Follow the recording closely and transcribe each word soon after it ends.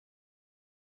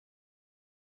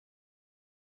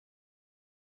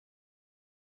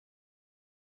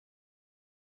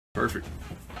Perfect.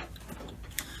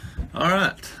 All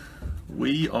right,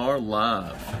 we are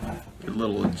live. Get a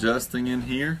little adjusting in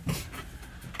here.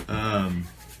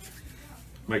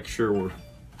 Make sure we're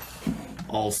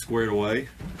all squared away.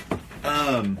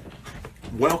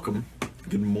 Welcome.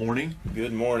 Good morning.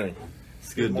 Good morning.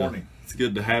 It's good. It's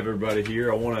good to have everybody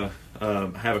here. I want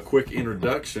to have a quick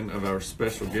introduction of our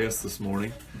special guest this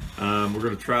morning. We're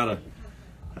going to try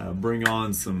to bring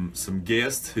on some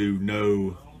guests who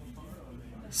know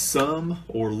some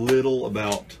or little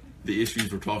about the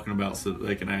issues we're talking about, so that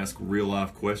they can ask real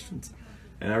life questions.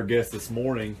 And our guest this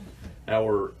morning,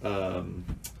 our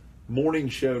morning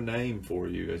show name for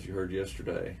you, as you heard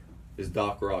yesterday, is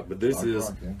Doc Rock. But this is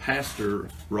Pastor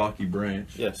Rocky Branch.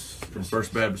 Yes. From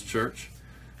First Baptist Church.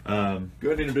 Go ahead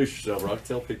and introduce yourself, Rock.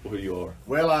 Tell people who you are.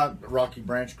 Well, Rocky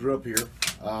Branch, grew up here.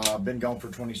 I've been gone for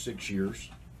 26 years.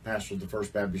 Pastored the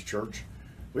First Baptist Church.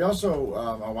 We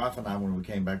also, my wife and I, when we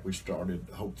came back, we started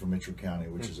Hope for Mitchell County,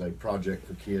 which is a project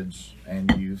for kids and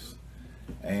youth.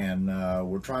 And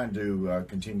we're trying to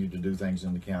continue to do things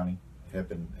in the county,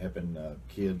 helping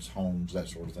kids, homes, that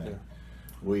sort of thing. Yeah.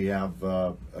 We have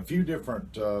a few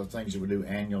different things that we do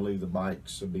annually. The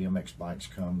bikes, the BMX bikes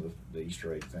come, the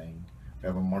Easter egg thing. We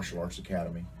have a martial arts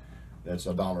academy. That's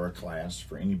 $1 a class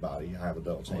for anybody. I have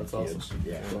adults and kids. Awesome.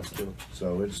 Yeah, that's cool.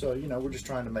 So it's we're just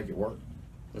trying to make it work.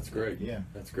 That's great. Yeah,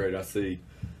 that's great. I see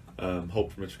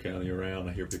Hope for Mitchell County around.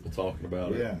 I hear people talking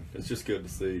about it. Yeah, it's just good to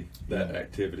see that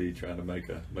activity, trying to make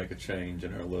a change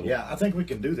in our little. Yeah, I think we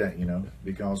can do that.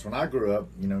 Because when I grew up,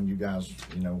 you guys,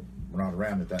 were not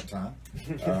around at that time.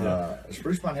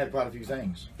 Spruce Pine had quite a few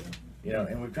things,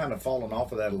 and we've kind of fallen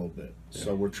off of that a little bit. Yeah.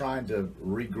 So we're trying to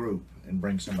regroup and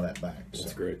bring some of that back.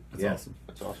 That's great. That's awesome.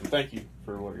 That's awesome. Thank you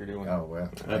for what you're doing. Oh,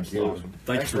 well. Absolutely.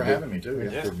 Thanks for having me, too.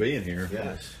 Thanks for being here.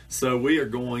 Yes. So we are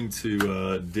going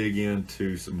to dig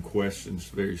into some questions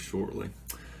very shortly.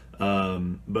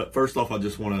 But first off, I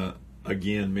just want to,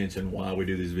 again, mention why we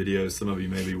do these videos. Some of you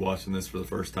may be watching this for the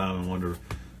first time and wonder,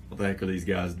 what the heck are these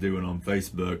guys doing on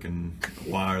Facebook and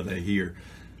why are they here?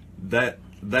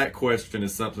 That question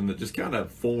is something that just kind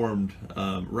of formed.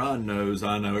 Ryan knows,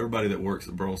 I know, everybody that works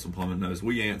at Burleson Plumbing knows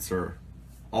we answer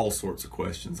all sorts of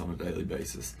questions on a daily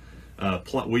basis.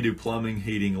 We do plumbing,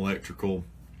 heating, electrical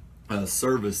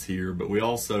service here, but we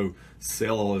also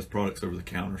sell all those products over the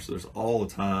counter. So there's all the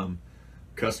time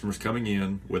customers coming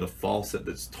in with a faucet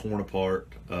that's torn apart,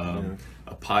 a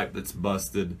pipe that's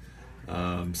busted,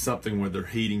 something with their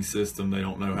heating system they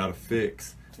don't know how to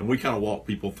fix. And we kind of walk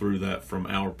people through that from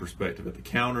our perspective at the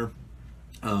counter,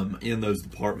 in those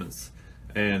departments,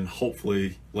 and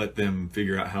hopefully let them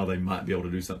figure out how they might be able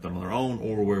to do something on their own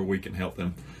or where we can help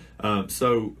them.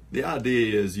 So the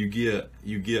idea is you get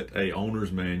a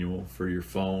owner's manual for your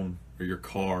phone or your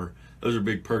car. Those are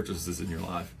big purchases in your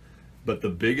life. But the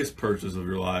biggest purchase of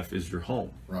your life is your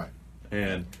home. Right.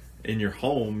 And in your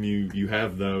home, you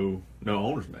have no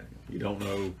owner's manual. You don't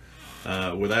know.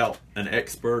 Without an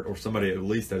expert or somebody at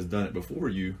least has done it before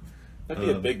you. That'd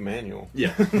be a big manual.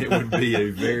 Yeah, it would be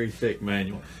a very thick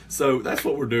manual. So that's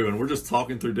what we're doing. We're just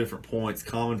talking through different points,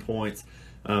 common points.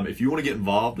 If you want to get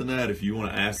involved in that, if you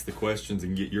want to ask the questions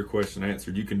and get your question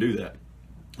answered, you can do that.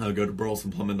 Go to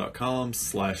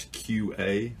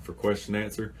burlesonplumbing.com/QA for question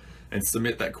answer and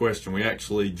submit that question. We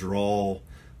actually draw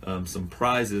some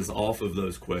prizes off of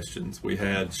those questions. We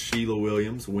had Sheila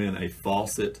Williams win a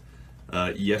faucet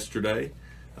yesterday.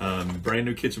 Brand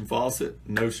new kitchen faucet,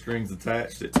 no strings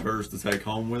attached. It's hers to take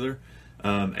home with her.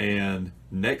 And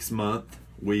next month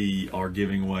we are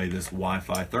giving away this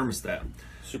Wi-Fi thermostat.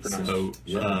 Super nice. So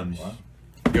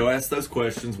go ask those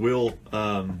questions. We'll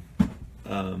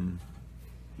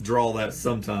draw that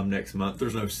sometime next month.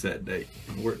 There's no set date.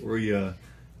 We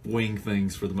wing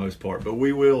things for the most part, but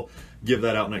we will give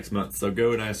that out next month. So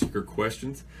go and ask your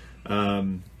questions.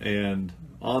 And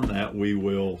on that, we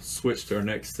will switch to our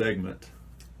next segment,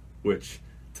 which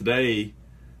today,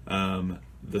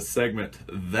 the segment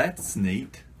That's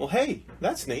Neat. Well, hey,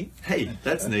 that's neat. Hey,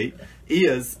 that's neat.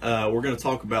 Is we're going to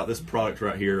talk about this product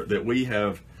right here that we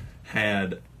have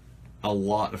had a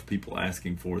lot of people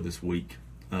asking for this week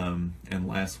and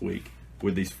last week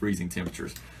with these freezing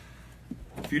temperatures.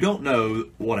 If you don't know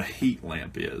what a heat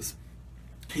lamp is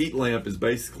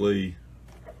basically,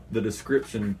 the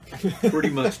description pretty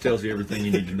much tells you everything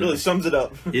you need to know. Really sums it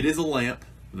up. It is a lamp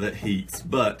that heats,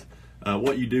 but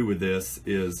what you do with this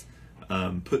is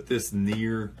put this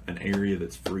near an area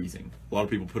that's freezing. A lot of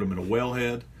people put them in a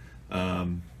wellhead.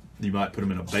 You might put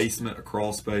them in a basement, a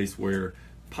crawl space where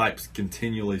pipes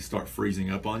continually start freezing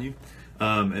up on you.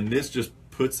 And this just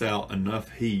puts out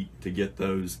enough heat to get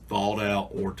those thawed out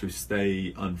or to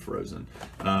stay unfrozen.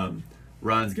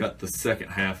 Ryan's got the second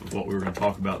half of what we were going to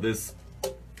talk about. This,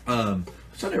 which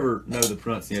I never know the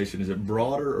pronunciation. Is it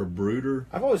broader or brooder?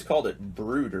 I've always called it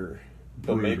brooder,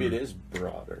 but maybe it Brooder. is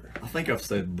broader. I think I've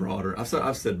said broader.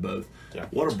 I've said both. Yeah.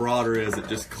 What a broader is, it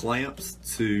just clamps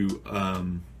to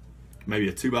maybe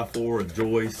a 2x4, a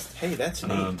joist, Hey, that's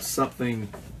neat. something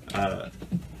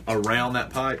around that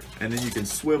pipe, and then you can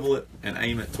swivel it and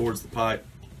aim it towards the pipe,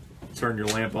 turn your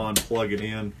lamp on, plug it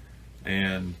in,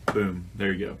 and boom,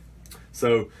 there you go.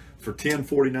 So for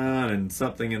 $10.49 and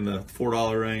something in the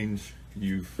 $4 range,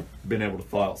 you've been able to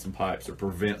thaw out some pipes or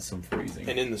prevent some freezing.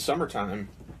 And in the summertime,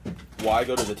 why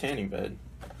go to the tanning bed?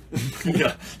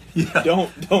 yeah.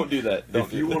 Don't do that. Don't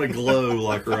If you want to glow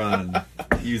like Ryan,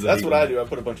 use a That's heat what I lamp. do. I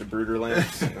put a bunch of brooder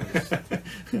lamps.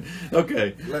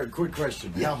 Okay. Larry, quick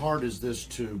question: how hard is this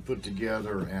to put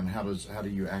together, and how do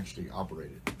you actually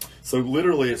operate it? So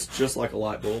literally, it's just like a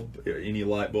light bulb. Any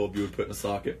light bulb you would put in a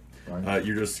socket. Right.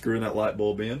 You're just screwing that light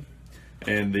bulb in,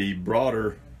 and the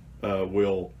broader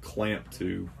will clamp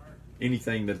to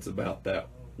anything that's about that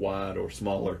wide or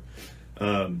smaller,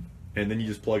 and then you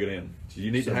just plug it in. So you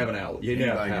need to have an outlet. You need to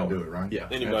have Anybody can power. do it, right? Yeah,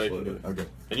 Anybody can absolutely. do it. Okay.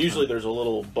 And usually there's a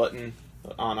little button,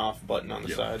 on-off button on the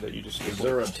Yeah. side that you just. Is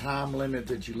there a time limit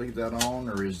that you leave that on,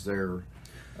 or is there?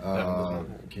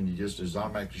 Can you just does it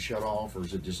automatically shut off, or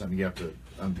is it just something you have to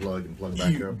unplug and plug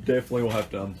back You up? definitely will have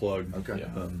to unplug. Okay.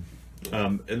 Yeah.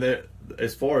 And that,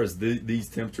 as far as these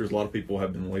temperatures, a lot of people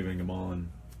have been leaving them on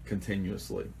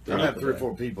continuously. I've had 3 or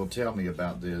 4 people tell me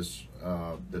about this,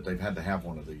 that they've had to have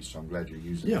one of these, so I'm glad you're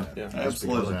using Yeah, that. yeah, That's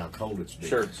absolutely. because of how cold it's been.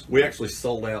 Sure. We actually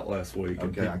sold out last week,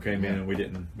 and Okay, people came in yeah. and we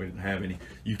didn't have any.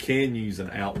 You can use an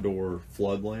outdoor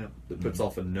flood lamp that puts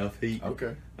off enough heat.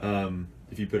 Okay.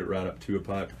 If you put it right up to a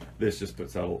pipe, this just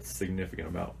puts out a significant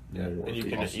amount Yeah. more. And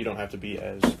heat. you don't have to be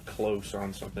as close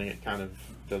on something. It kind of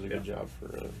does a good job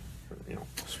for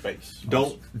space.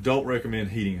 Don't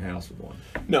recommend heating a house with one.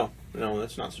 No,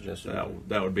 that's not suggested.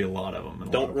 That would be a lot of them. And a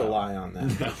lot Don't of rely on that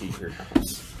to heat your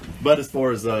house. But as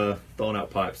far as throwing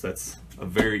out pipes, that's a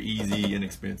very easy,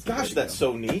 inexpensive. way Gosh, to that's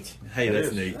go. so neat. Hey, That that's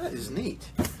is. neat. That is neat.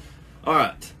 All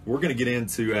right, we're going to get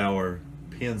into our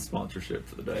pen sponsorship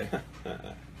for the day.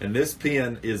 And this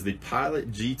pen is the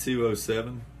Pilot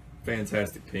G207.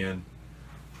 Fantastic pen.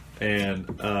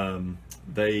 And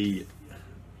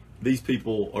these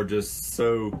people are just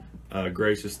so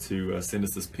gracious to send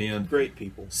us this pen. Great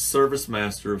people. Service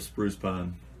Master of Spruce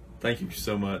Pine. Thank you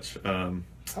so much.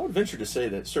 I would venture to say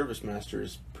that Service Master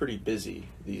is pretty busy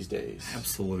these days.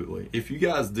 Absolutely. If you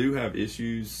guys do have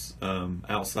issues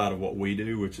outside of what we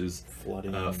do, which is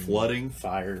flooding,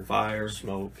 fire,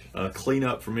 smoke, clean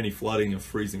up from any flooding of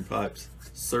freezing pipes,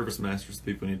 Service Master's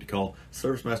the people you need to call.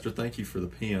 Service Master, thank you for the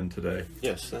pen today.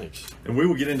 Yes, thanks. And we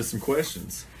will get into some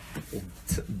questions. We'll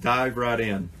dive right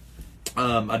in.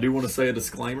 I do want to say a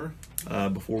disclaimer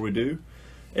before we do.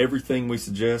 Everything we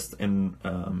suggest and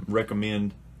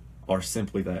recommend are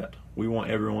simply that. We want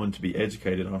everyone to be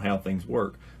educated on how things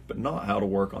work, but not how to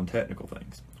work on technical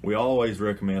things. We always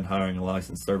recommend hiring a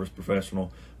licensed service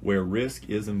professional where risk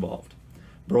is involved.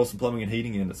 Burleson Plumbing and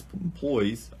Heating and its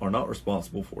employees are not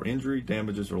responsible for injury,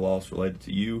 damages, or loss related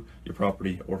to you, your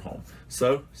property, or home.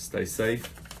 So, stay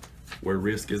safe where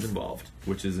risk is involved,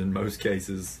 which is in most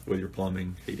cases with your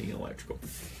plumbing, heating, and electrical.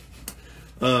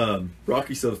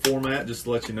 Rocky, so the format, just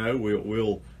to let you know,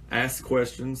 we'll ask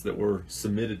questions that were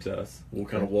submitted to us. We'll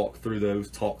kind of walk through those,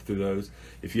 talk through those.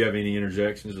 If you have any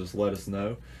interjections, just let us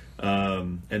know.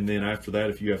 And then after that,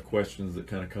 if you have questions that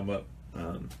kind of come up,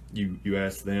 you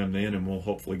ask them then, and we'll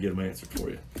hopefully get them answered for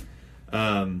you.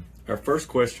 Our first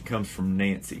question comes from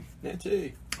Nancy.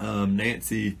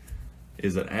 Nancy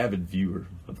is an avid viewer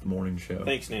of the morning show.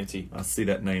 Thanks, Nancy. I see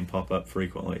that name pop up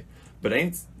frequently. But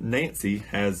Nancy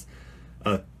has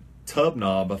a tub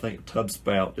knob, I think tub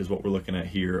spout is what we're looking at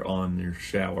here on your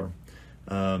shower.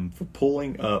 For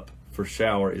pulling up for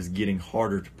shower is getting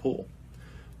harder to pull.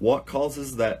 What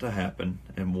causes that to happen,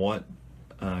 and what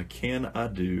can I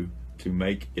do to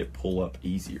make it pull up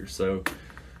easier? So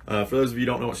for those of you who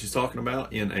don't know what she's talking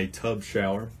about, in a tub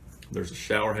shower, there's a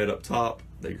shower head up top,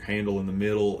 your handle in the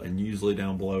middle, and usually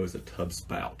down below is a tub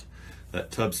spout.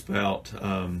 That tub spout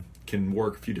can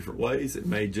work a few different ways. It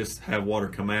may just have water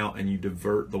come out and you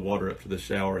divert the water up to the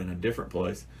shower in a different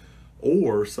place.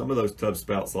 Or some of those tub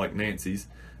spouts, like Nancy's,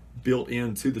 built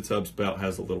into the tub spout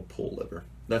has a little pull lever.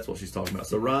 That's what she's talking about.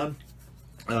 So Ryan,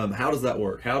 how does that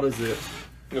work? How does it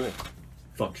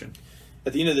function?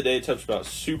 At the end of the day, tub spout's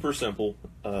super simple.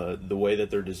 The way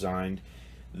that they're designed,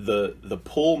 the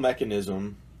pull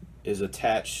mechanism is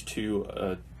attached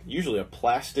to usually a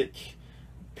plastic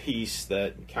piece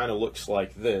that kind of looks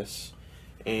like this,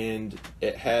 and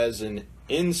it has an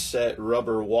inset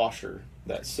rubber washer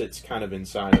that sits kind of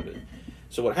inside of it.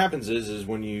 So what happens is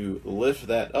when you lift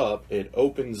that up, it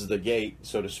opens the gate,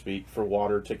 so to speak, for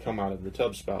water to come out of the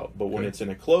tub spout. But when it's in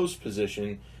a closed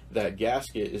position, that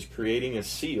gasket is creating a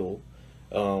seal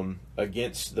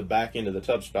against the back end of the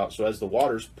tub spout. So as the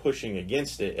water's pushing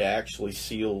against it, it actually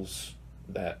seals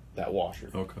that washer.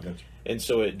 Okay. Gotcha. And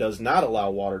so it does not allow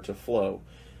water to flow.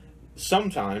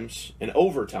 Sometimes, and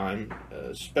over time,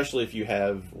 especially if you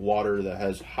have water that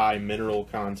has high mineral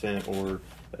content or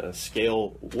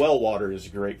scale, well water is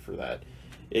great for that.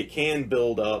 It can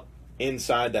build up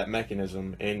inside that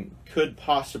mechanism and could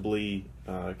possibly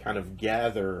kind of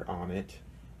gather on it.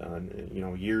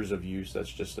 Years of use,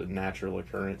 that's just a natural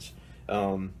occurrence,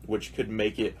 which could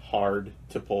make it hard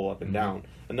to pull up and down.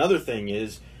 Another thing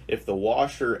is, if the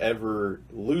washer ever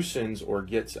loosens or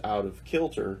gets out of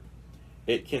kilter,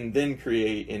 it can then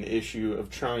create an issue of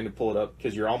trying to pull it up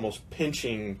because you're almost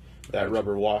pinching that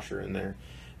rubber washer in there.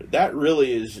 That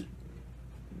really is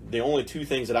the only two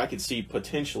things that I could see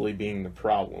potentially being the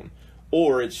problem.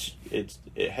 Or it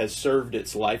has served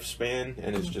its lifespan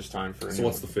and it's just time for a new So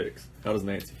what's one. the fix? How does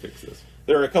Nancy fix this?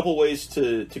 There are a couple ways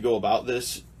to go about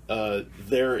this.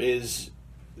 There is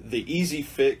the easy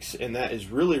fix, and that is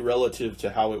really relative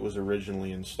to how it was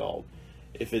originally installed.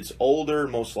 If it's older,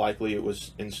 most likely it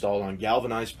was installed on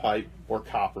galvanized pipe or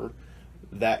copper.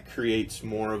 That creates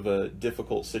more of a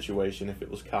difficult situation if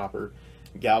it was copper.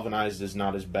 Galvanized is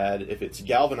not as bad. If it's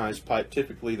galvanized pipe,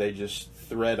 typically they just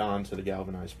thread onto the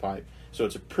galvanized pipe. So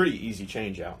it's a pretty easy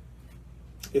change out.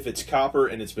 If it's copper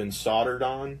and it's been soldered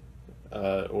on,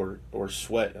 or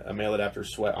sweat, a male adapter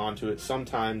sweat onto it,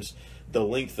 sometimes the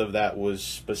length of that was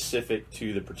specific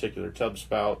to the particular tub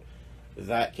spout.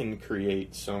 That can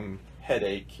create some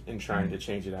headache in trying to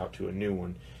change it out to a new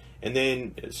one. And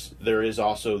then there is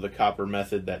also the copper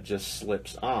method that just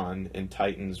slips on and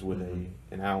tightens with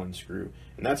an Allen screw.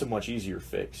 And that's a much easier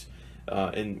fix.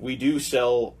 And we do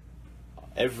sell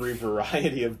every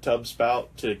variety of tub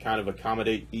spout to kind of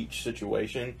accommodate each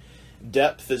situation.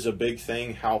 Depth is a big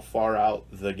thing, how far out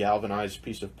the galvanized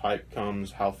piece of pipe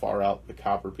comes, how far out the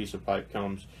copper piece of pipe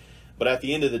comes. But at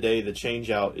the end of the day, the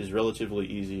change out is relatively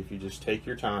easy if you just take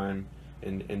your time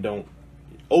and don't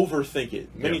overthink it.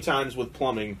 Many times with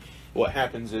plumbing, what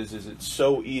happens is it's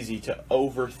so easy to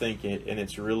overthink it, and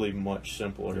it's really much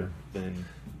simpler than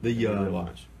you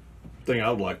realize. Thing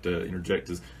I would like to interject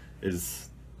is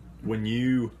when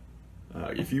you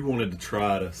if you wanted to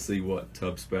try to see what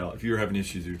tub spout, if you're having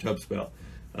issues with your tub spout,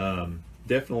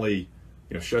 definitely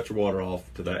shut your water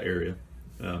off to that area.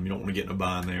 You don't want to get in a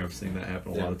bind there. I've seen that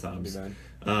happen a lot of times.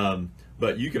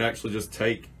 But you can actually just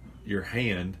take your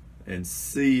hand and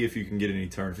see if you can get any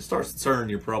turn. If it starts to turn,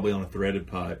 you're probably on a threaded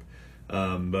pipe.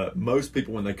 But most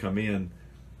people, when they come in,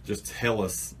 just tell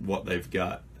us what they've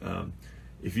got.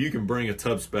 If you can bring a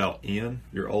tub spout in,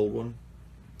 your old one,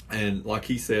 and like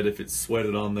he said, if it's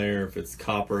sweated on there, if it's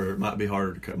copper, it might be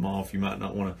harder to come off. You might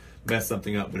not want to mess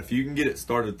something up. But if you can get it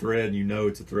started thread and you know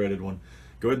it's a threaded one,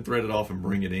 go ahead and thread it off and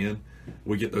bring it in.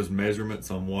 We get those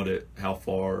measurements on how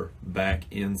far back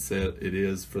inset it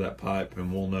is for that pipe,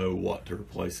 and we'll know what to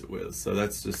replace it with. So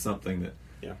that's just something that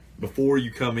before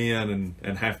you come in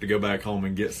and have to go back home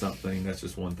and get something, that's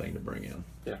just one thing to bring in.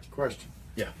 Question.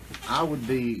 Yeah. I would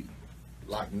be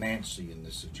like Nancy in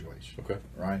this situation. Okay.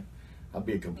 Right? I'd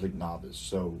be a complete novice.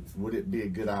 So would it be a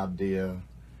good idea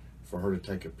for her to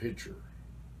take a picture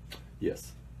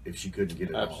Yes. if she couldn't get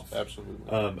it off?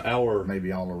 Absolutely.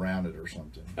 Maybe all around it or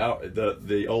something.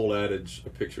 The old adage, a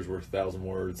picture's worth 1,000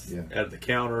 words. Yeah. At the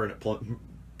counter and at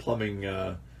plumbing,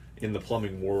 in the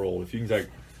plumbing world, if you can take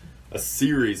a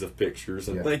series of pictures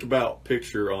and think about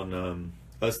picture on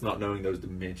us not knowing those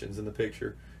dimensions in the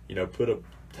picture, put a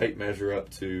tape measure up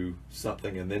to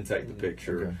something and then take the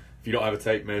picture. Okay. If you don't have a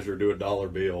tape measure, do a dollar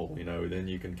bill, then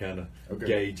you can kind of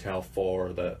gauge how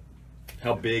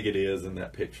big it is in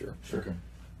that picture. Sure. Okay.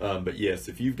 But yes,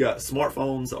 if you've got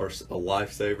smartphones, are a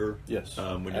lifesaver. Yes,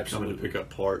 when you're coming to pick up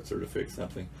parts or to fix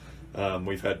something,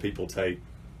 we've had people take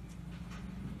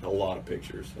a lot of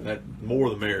pictures, and that more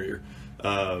the merrier.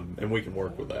 And we can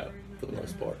work with that for the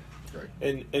most part.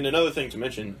 Right. And another thing to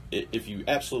mention, if you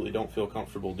absolutely don't feel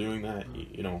comfortable doing that,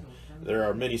 there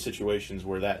are many situations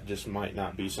where that just might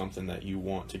not be something that you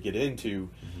want to get into.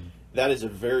 That is a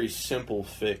very simple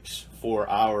fix for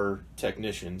our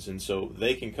technicians, and so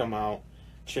they can come out,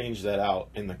 change that out,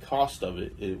 and the cost of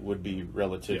it would be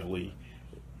relatively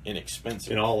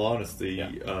inexpensive. In all honesty,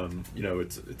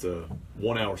 it's a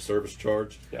 1 hour service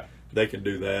charge. Yeah. They can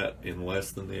do that in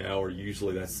less than the hour.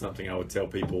 Usually that's something I would tell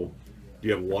people. Do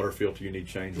you have a water filter you need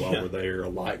to change while we're there? A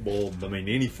light bulb? I mean,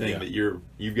 anything that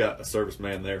you've got a service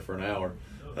man there for an hour.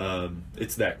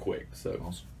 It's that quick. So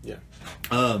Awesome. Yeah.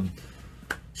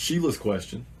 Sheila's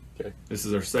question. Okay. This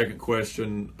is our second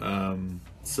question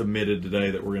submitted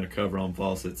today that we're going to cover on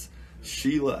faucets.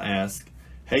 Sheila asked,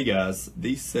 "Hey guys,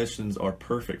 these sessions are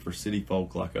perfect for city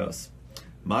folk like us.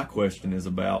 My question is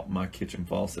about my kitchen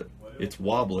faucet. It's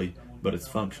wobbly, but it's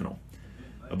functional.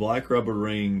 A black rubber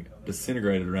ring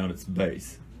disintegrated around its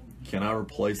base. Can I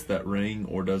replace that ring,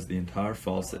 or does the entire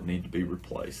faucet need to be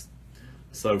replaced?"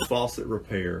 So faucet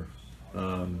repair.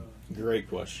 Great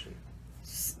question.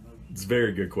 It's a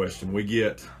very good question. We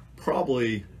get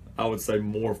probably, I would say,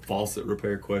 more faucet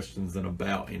repair questions than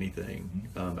about anything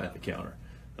at the counter.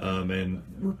 And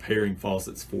repairing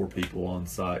faucets for people on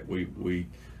site, we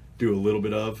do a little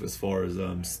bit of, as far as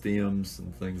stems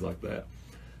and things like that.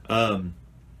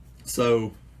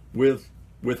 So with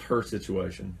her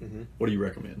situation, what do you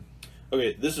recommend?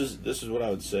 Okay, this is what I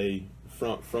would say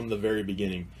from the very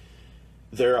beginning.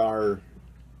 There are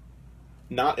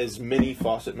not as many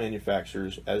faucet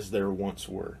manufacturers as there once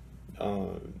were.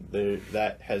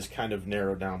 That has kind of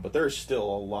narrowed down, but there's still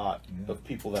a lot of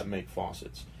people that make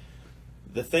faucets.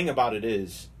 The thing about it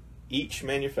is, each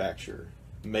manufacturer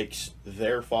makes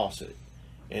their faucet,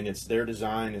 and it's their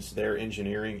design, it's their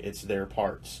engineering, it's their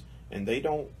parts, and they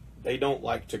don't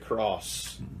like to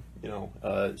cross.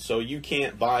 So you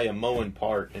can't buy a Moen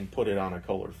part and put it on a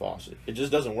Kohler faucet. It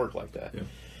just doesn't work like that. Yeah.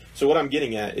 So what I'm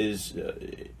getting at is,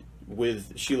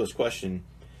 with Sheila's question,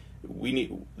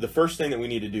 the first thing that we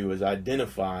need to do is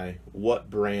identify what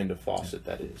brand of faucet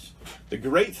that is. The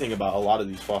great thing about a lot of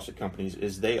these faucet companies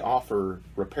is they offer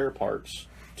repair parts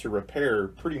to repair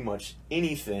pretty much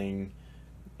anything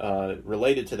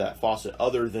related to that faucet,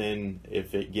 other than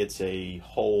if it gets a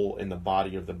hole in the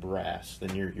body of the brass,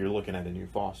 then you're looking at a new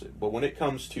faucet. But when it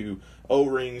comes to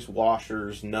O-rings,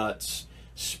 washers, nuts,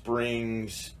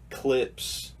 springs,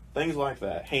 clips, things like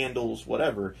that, handles,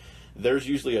 whatever, there's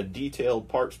usually a detailed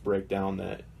parts breakdown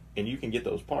and you can get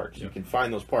those parts. You can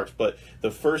find those parts. But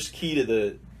the first key to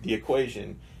the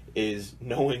equation is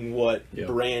knowing what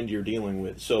brand you're dealing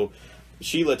with. So,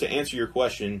 Sheila, to answer your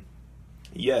question,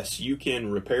 yes, you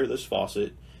can repair this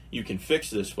faucet, you can fix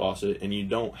this faucet, and you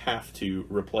don't have to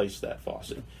replace that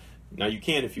faucet. Now, you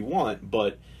can if you want,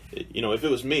 but if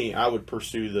it was me, I would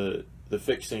pursue the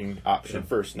fixing option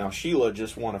first. Now, Sheila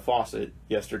just won a faucet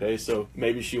yesterday, so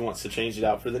maybe she wants to change it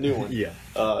out for the new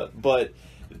one. But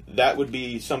that would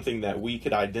be something that we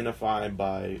could identify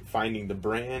by finding the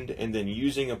brand and then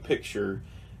using a picture.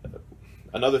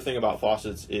 Another thing about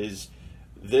faucets is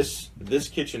this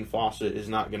kitchen faucet is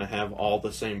not going to have all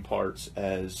the same parts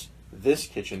as this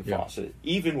kitchen faucet,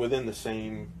 even within the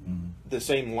same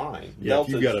line. Yeah, if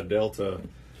you've got a Delta.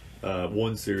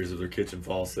 One series of their kitchen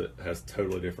faucet has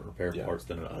totally different repair parts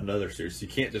than another series. So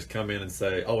you can't just come in and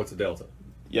say, "Oh, it's a Delta."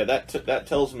 Yeah, that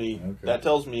tells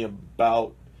me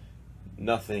about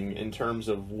nothing in terms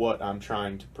of what I'm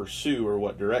trying to pursue or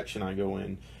what direction I go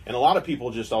in. And a lot of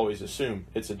people just always assume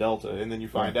it's a Delta, and then you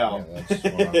find out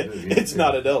it's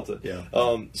not a Delta.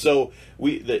 So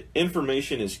the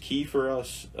information is key for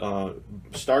us.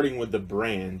 Starting with the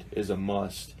brand is a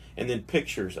must. And then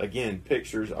pictures. Again,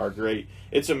 pictures are great.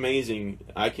 It's amazing.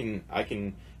 I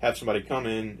can have somebody come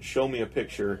in, show me a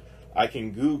picture. I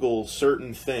can Google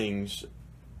certain things,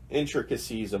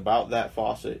 intricacies about that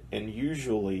faucet, and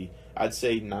usually, I'd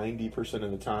say 90%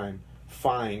 of the time,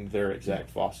 find their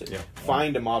exact faucet.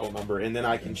 Find a model number, and then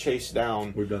I can chase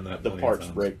down the parts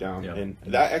breakdown. And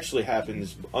that actually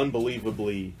happens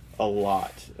unbelievably a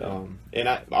lot.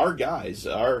 And our guys,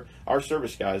 our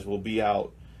service guys will be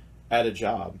out at a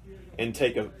job and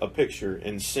take a picture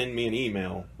and send me an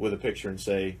email with a picture and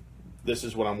say, "This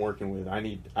is what I'm working with. I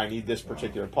need this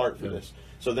particular part for this."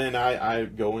 So then I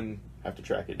go and have to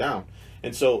track it down.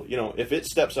 And so, if it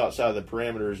steps outside of the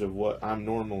parameters of what I'm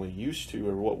normally used to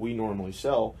or what we normally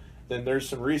sell, then there's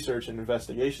some research and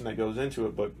investigation that goes into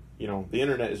it. But, the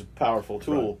internet is a powerful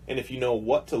tool. And if you know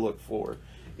what to look for,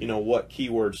 what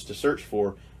keywords to search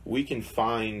for, we can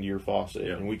find your faucet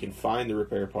and we can find the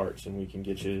repair parts and we can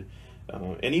get you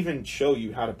and even show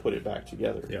you how to put it back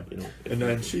together. And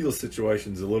then Sheila's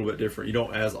situation is a little bit different. You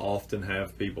don't as often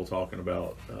have people talking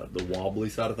about the wobbly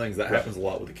side of things. That happens a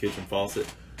lot with the kitchen faucet.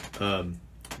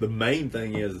 The main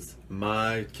thing is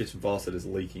my kitchen faucet is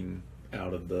leaking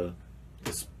out of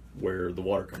where the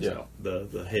water comes out,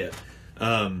 the head.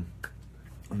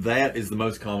 That is the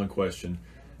most common question.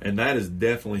 And that is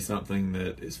definitely something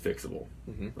that is fixable.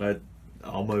 Right?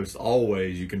 Almost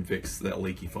always you can fix that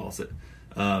leaky faucet.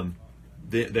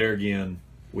 There again,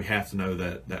 we have to know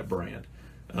that brand.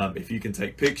 If you can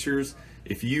take pictures,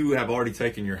 if you have already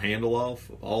taken your handle off,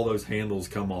 all those handles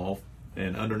come off,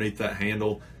 and underneath that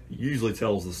handle usually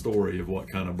tells the story of what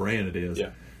kind of brand it is.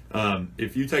 Yeah.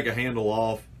 If you take a handle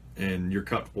off and you're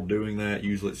comfortable doing that,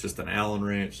 usually it's just an Allen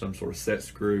wrench, some sort of set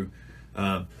screw.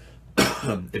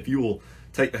 If you will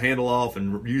take the handle off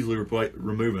and usually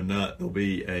remove a nut, there'll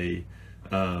be a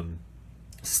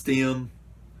stem,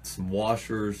 some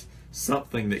washers,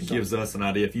 something that gives us an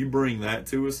idea. If you bring that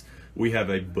to us, we have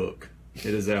a book. It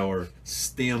is our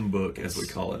stem book, as we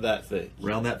call it. That thick.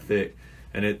 Around that thick.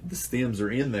 And the stems are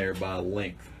in there by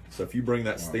length. So if you bring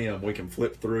that stem, we can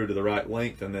flip through to the right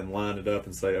length and then line it up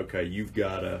and say, okay, you've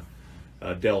got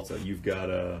a Delta, you've got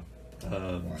a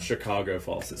Chicago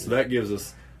faucet. So that gives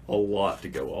us a lot to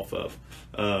go off of.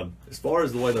 As far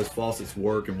as the way those faucets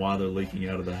work and why they're leaking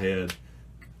out of the head,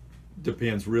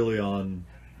 depends really on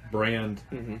brand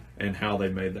and how they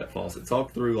made that faucet.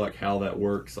 Talk through like how that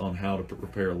works on how to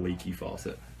repair a leaky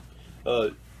faucet.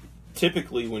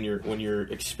 Typically, when you're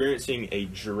experiencing a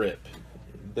drip,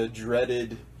 the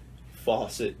dreaded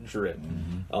faucet drip,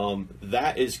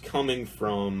 that is coming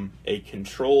from a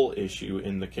control issue,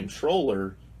 and the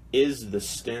controller is the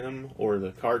stem or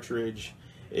the cartridge.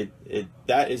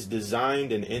 That is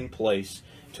designed and in place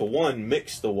to, one,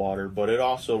 mix the water, but it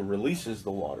also releases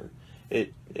the water.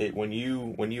 When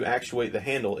you actuate the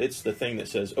handle, it's the thing that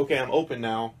says, okay, I'm open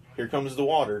now, here comes the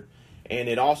water. And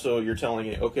it also, you're telling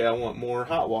it, okay, I want more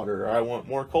hot water, or I want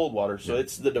more cold water. So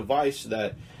it's the device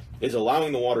that is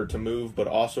allowing the water to move, but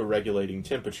also regulating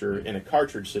temperature in a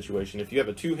cartridge situation. If you have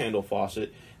a two-handle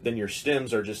faucet, then your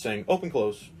stems are just saying open,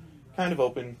 close, kind of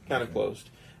open, kind of closed.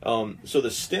 So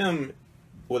the stem,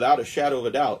 without a shadow of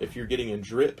a doubt, if you're getting a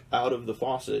drip out of the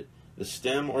faucet, the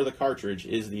stem or the cartridge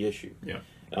is the issue. Yeah.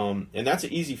 And that's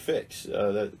an easy fix.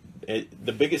 The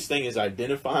biggest thing is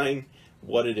identifying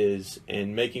what it is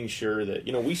and making sure that,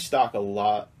 we stock a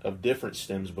lot of different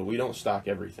stems, but we don't stock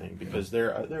everything because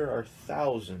there are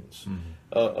thousands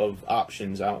of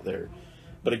options out there.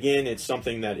 But again, it's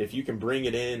something that if you can bring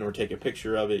it in or take a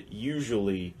picture of it,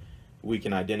 usually we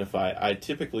can identify. I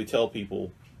typically tell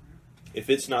people, if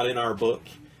it's not in our book,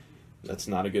 that's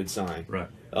not a good sign. Right.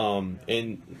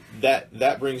 And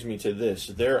that brings me to this.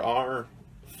 There are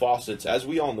faucets, as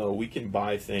we all know, we can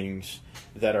buy things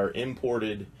that are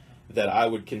imported that I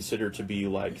would consider to be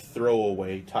like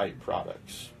throwaway type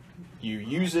products. You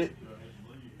use it,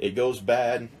 it goes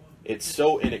bad, it's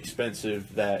so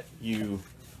inexpensive that you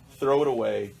throw it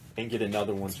away and get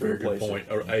another one to replace it.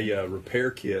 A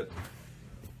repair kit,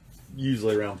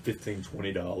 usually around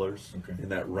 $15-$20 in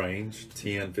that range,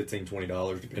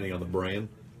 $10-$15-$20 depending on the brand,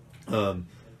 to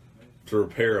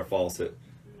repair a faucet.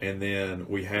 And then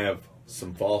we have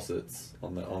some faucets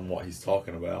on what he's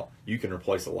talking about. You can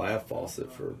replace a lav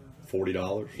faucet for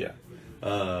 $40. Yeah.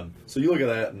 So you look at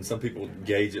that, and some people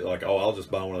gauge it like, oh, I'll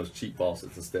just buy one of those cheap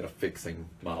faucets instead of fixing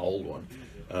my old one.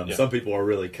 Some people are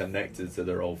really connected to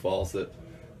their old faucet.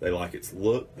 They like its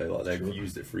look. They've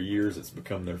used it for years. It's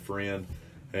become their friend,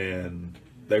 and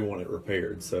they want it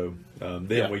repaired. So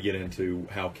then we get into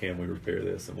how can we repair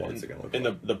this and what's it going to look like.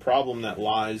 And the problem that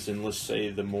lies in, let's say,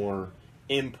 the more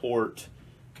import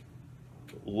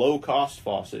low-cost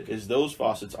faucet is those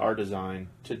faucets are designed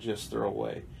to just throw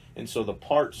away. And so the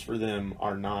parts for them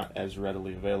are not as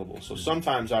readily available. So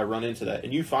sometimes I run into that.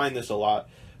 And you find this a lot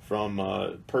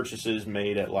from purchases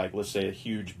made at, like, let's say, a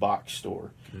huge box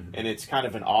store. And it's kind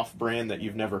of an off-brand that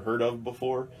you've never heard of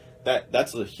before.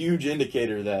 That's a huge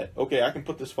indicator that, okay, I can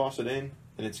put this faucet in,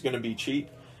 and it's going to be cheap.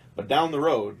 But down the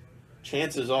road,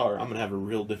 chances are I'm going to have a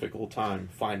real difficult time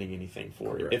finding anything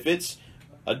for it. If it's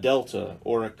a Delta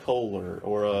or a Kohler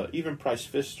or even Price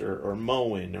Pfister or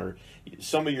Moen or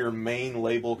some of your main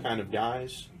label kind of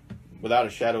guys, without a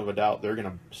shadow of a doubt, they're going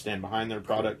to stand behind their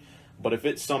product. But if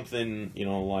it's something,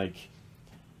 like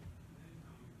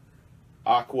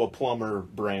Aqua Plumber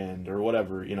brand or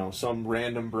whatever, some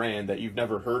random brand that you've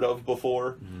never heard of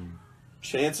before,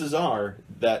 chances are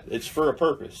that it's for a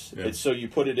purpose. It's so you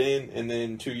put it in, and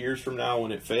then 2 years from now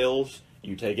when it fails,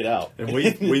 you take it out. And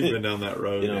we've been down that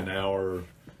road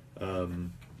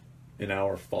in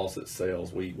our faucet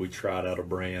sales. We tried out a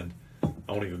brand.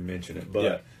 I won't even mention it,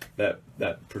 but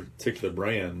that particular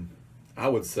brand, I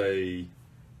would say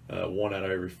 1 out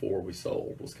of every 4 we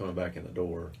sold was coming back in the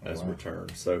door as a return.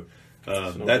 So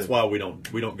that's why we don't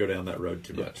go down that road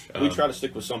too much. We try to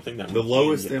stick with something that the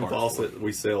lowest end faucet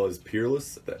we sell is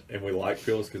Peerless, and we like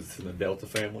Peerless because it's in the Delta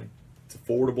family. It's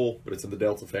affordable, but it's in the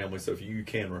Delta family, so if you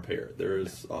can repair it, there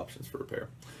is options for repair.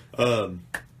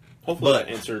 Hopefully that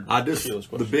answered Sheila's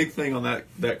question. The big thing on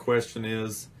that question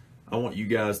is, I want you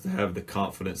guys to have the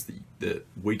confidence that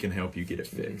we can help you get it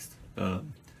fixed.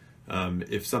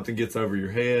 If something gets over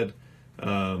your head,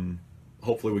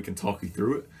 hopefully we can talk you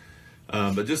through it.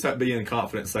 But just being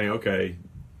confident, saying, okay,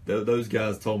 those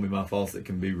guys told me my faucet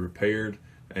can be repaired,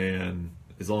 and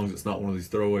as long as it's not one of these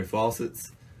throwaway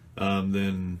faucets,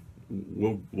 then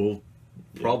we'll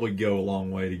probably go a long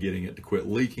way to getting it to quit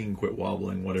leaking, quit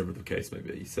wobbling, whatever the case may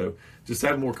be. So just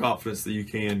have more confidence that you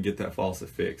can get that faucet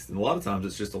fixed. And a lot of times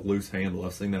it's just a loose handle.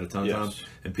 I've seen that a ton of times.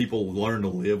 And people learn to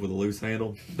live with a loose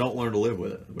handle. Don't learn to live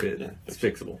with it. It's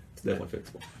fixable. It's definitely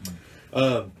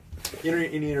fixable.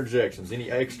 Any interjections?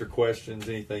 Any extra questions?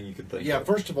 Anything you can think of? Yeah,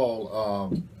 first of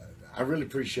all, I really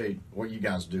appreciate what you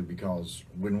guys do, because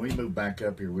when we moved back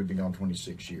up here, we've been gone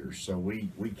 26 years. So we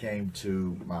came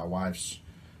to my wife's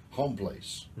home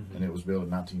place, and it was built in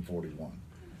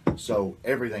 1941. So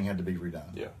everything had to be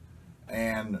redone. Yeah.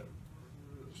 And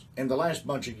in the last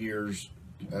bunch of years,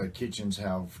 kitchens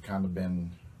have kind of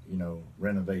been,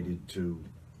 renovated to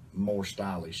more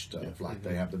stylish stuff. Like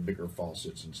they have the bigger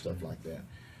faucets and stuff like that.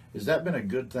 Has that been a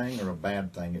good thing or a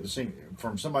bad thing? It seems,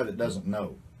 from somebody that doesn't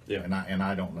know, and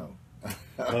I don't know.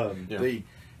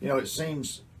 It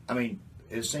seems. I mean,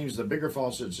 it seems the bigger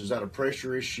faucets, is that a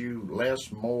pressure issue?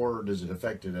 Less, more? Does it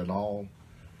affect it at all?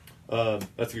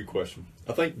 That's a good question.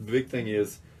 I think the big thing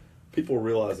is people are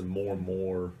realizing more and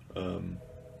more.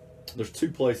 There's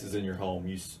two places in your home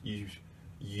you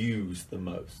use the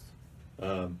most.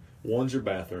 One's your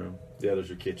bathroom, the other's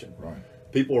your kitchen. Right.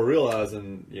 People are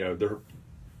realizing, they're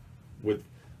with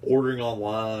ordering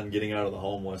online, getting out of the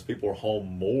home less. People are home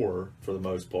more for the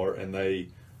most part, and they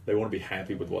want to be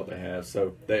happy with what they have.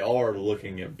 So they are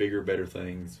looking at bigger, better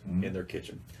things in their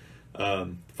kitchen.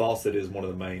 Faucet is one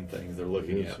of the main things they're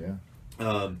looking at.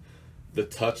 Yeah. The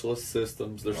touchless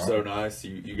systems, they're so nice.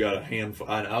 You got a handful.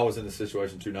 I was in a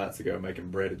situation 2 nights ago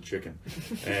making breaded chicken.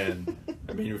 And,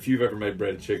 I mean, if you've ever made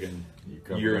breaded chicken,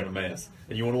 you're in a mess.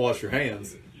 And you want to wash your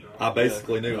hands. I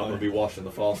basically knew I'm going to be washing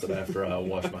the faucet after I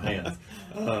wash my hands.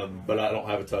 But I don't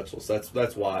have a touchless.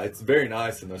 That's why. It's very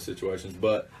nice in those situations.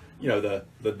 But,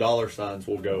 the dollar signs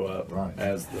will go up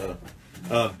as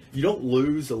the... you don't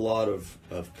lose a lot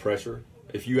of pressure.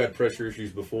 If you had pressure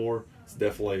issues before, it's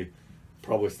definitely...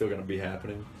 probably still going to be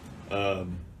happening,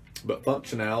 but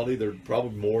functionality, they're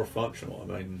probably more functional.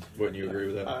 I mean, wouldn't you agree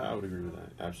with that? I would agree with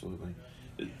that, absolutely.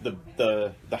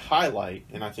 The highlight,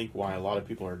 and I think why a lot of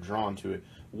people are drawn to it,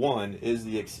 one is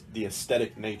the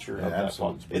aesthetic nature of that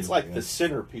faucet. It's like the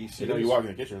centerpiece. You walk in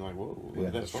the kitchen and you're like, whoa, look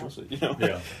at that faucet.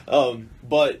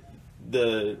 But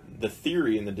the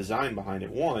theory and the design behind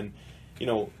it, one,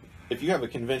 if you have a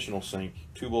conventional sink,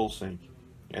 2-bowl sink,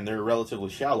 and they're relatively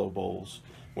shallow bowls,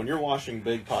 when you're washing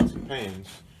big pots and pans,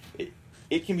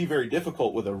 it can be very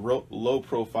difficult with a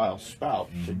low-profile spout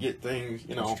to get things,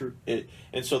 That's true.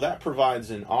 And so that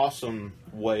provides an awesome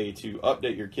way to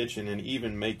update your kitchen and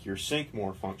even make your sink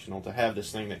more functional, to have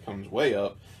this thing that comes way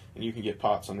up, and you can get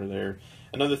pots under there.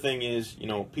 Another thing is,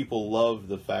 people love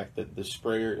the fact that the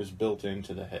sprayer is built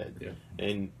into the head,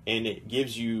 and it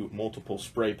gives you multiple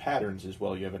spray patterns as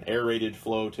well. You have an aerated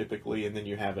flow typically, and then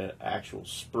you have an actual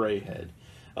spray head.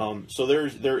 So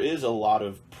there is a lot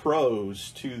of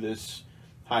pros to this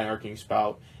high arcing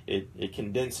spout. It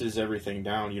condenses everything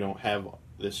down. You don't have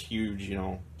this huge,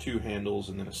 2 handles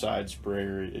and then a side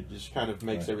sprayer. It just kind of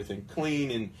makes everything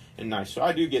clean and nice. So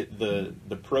I do get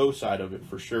the pro side of it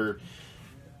for sure.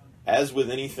 As with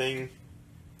anything,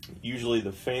 usually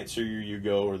the fancier you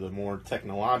go or the more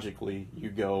technologically you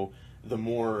go, the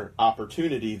more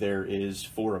opportunity there is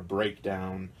for a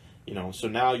breakdown. So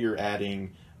now you're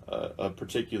adding a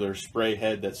particular spray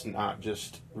head that's not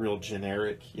just real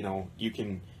generic. You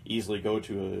can easily go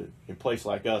to a place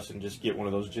like us and just get one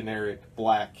of those generic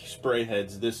black spray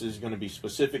heads. This is going to be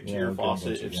specific to your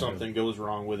faucet. If something goes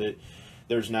wrong with it,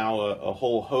 there's now a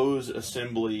whole hose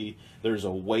assembly. There's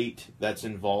a weight that's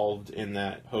involved in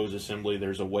that hose assembly.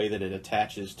 There's a way that it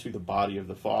attaches to the body of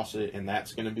the faucet, and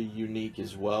that's going to be unique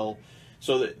as well.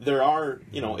 So that there are,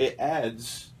 it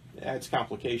adds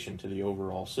complication to the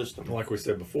overall system. Like we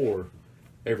said before,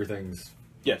 everything's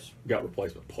got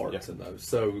replacement parts in those,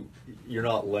 so you're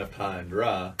not left high and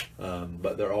dry.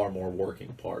 But there are more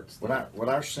working parts. With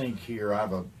our sink here, I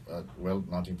have a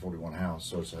 1941 house,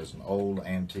 so it has an old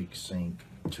antique sink,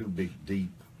 2 big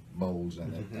deep bowls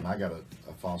in it, and I got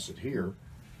a faucet here,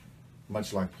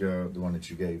 much like the one that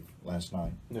you gave last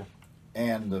night. Yeah.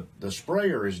 And the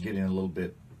sprayer is getting a little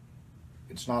bit.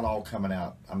 It's not all coming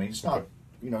out. I mean, it's not.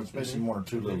 It's missing 1 or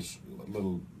 2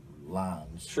 little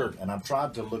lines. Sure. And I've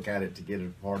tried to look at it to get it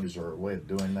apart. Is there a way of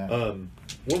doing that? One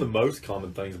of the most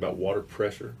common things about water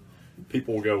pressure,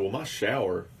 people will go, well, my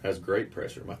shower has great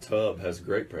pressure, my tub has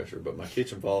great pressure, but my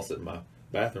kitchen faucet and my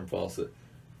bathroom faucet,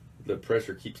 the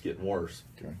pressure keeps getting worse.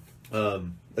 Okay.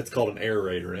 That's called an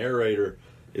aerator. An aerator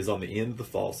is on the end of the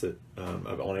faucet,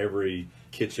 on every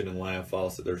kitchen and lab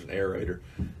faucet, there's an aerator.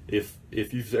 If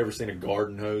you've ever seen a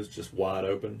garden hose just wide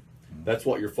open, that's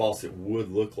what your faucet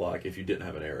would look like if you didn't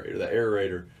have an aerator. The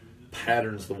aerator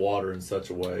patterns the water in such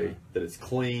a way that it's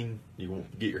clean. You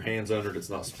won't get your hands under it. It's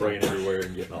not spraying everywhere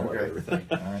and getting all over everything.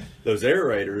 All right. Those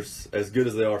aerators, as good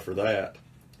as they are for that,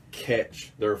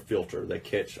 catch their filter. They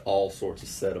catch all sorts of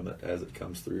sediment as it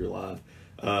comes through your line.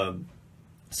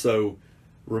 So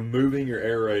removing your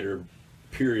aerator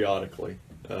periodically,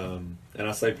 and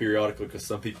I say periodically because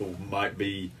some people might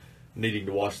be needing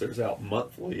to wash theirs out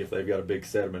monthly if they've got a big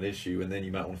sediment issue, and then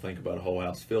you might want to think about a whole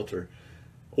house filter.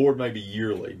 Or maybe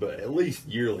yearly, but at least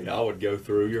yearly, I would go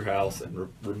through your house and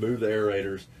remove the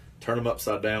aerators, turn them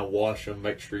upside down, wash them,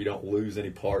 make sure you don't lose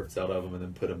any parts out of them, and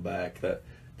then put them back.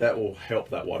 That will help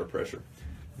that water pressure.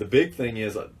 The big thing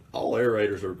is all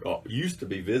aerators used to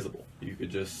be visible. You could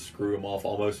just screw them off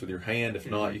almost with your hand. If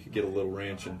not, you could get a little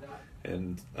wrench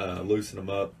and loosen them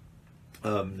up.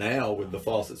 Now with the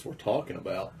faucets we're talking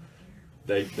about,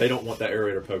 they don't want that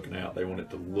aerator poking out. They want it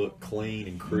to look clean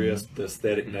and crisp, the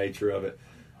aesthetic nature of it.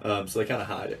 So they kind of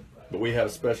hide it. But we have a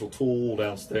special tool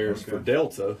downstairs for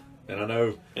Delta, and I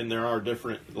know. And there are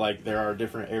different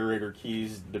aerator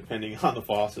keys depending on the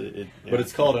faucet. But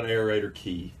it's called an aerator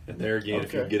key. And there again,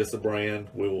 if you get us a brand,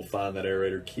 we will find that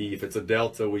aerator key. If it's a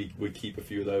Delta, we keep a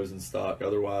few of those in stock.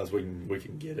 Otherwise, we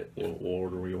can get it. We'll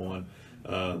order you one.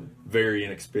 Very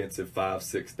inexpensive,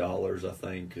 $5-6 I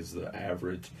think is the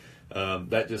average.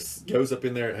 That just goes up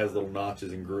in there. It has little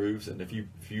notches and grooves, and if you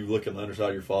look at the underside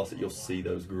of your faucet, you'll see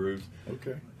those grooves.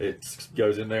 Okay. It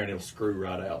goes in there and it'll screw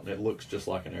right out, and it looks just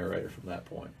like an aerator from that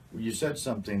point. Well, you said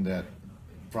something that,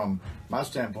 from my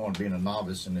standpoint, being a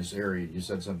novice in this area, you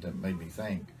said something that made me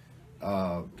think.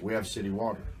 We have city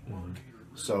water,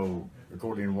 so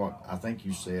according to what I think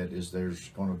you said, is there's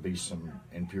going to be some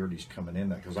impurities coming in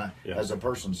that, because as a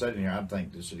person sitting here, I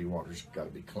think the city water's got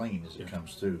to be clean as it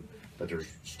comes through. But there's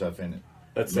stuff in it,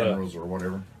 that's minerals or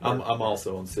whatever. I'm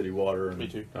also on city water. And me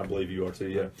too. I believe you are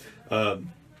too. Yeah.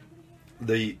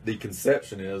 The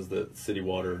conception is that city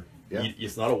water,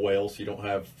 it's not a well, so you don't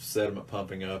have sediment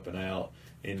pumping up and out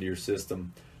into your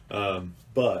system.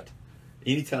 But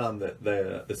anytime that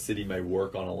the city may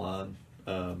work on a line,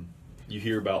 you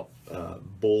hear about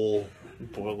boil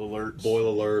alerts,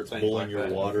 boiling like your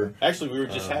that. water. Actually, we were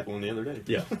just had one the other day.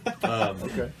 Yeah.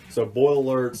 So boil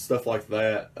alerts, stuff like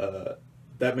that.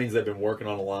 That means they've been working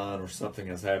on a line, or something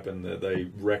has happened that they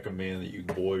recommend that you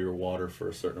boil your water for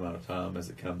a certain amount of time as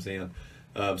it comes in.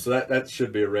 So that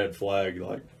should be a red flag.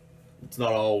 Like, it's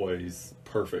not always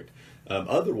perfect.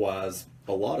 Otherwise,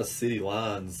 a lot of city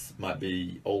lines might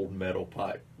be old metal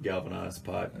pipe, galvanized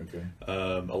pipe. Okay.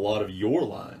 A lot of your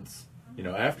lines,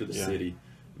 after the city,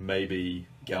 maybe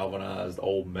galvanized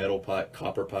old metal pipe,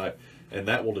 copper pipe, and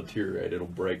that will deteriorate. It'll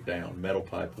break down. Metal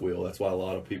pipe will. That's why a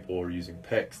lot of people are using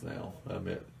PEX now.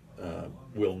 It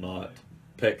will not.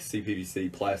 PEX,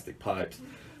 CPVC, plastic pipes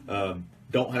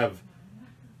don't have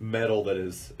metal that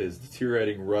is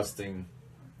deteriorating, rusting,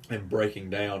 and breaking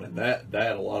down, and that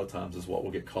a lot of times is what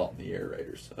will get caught in the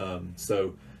aerators.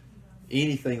 So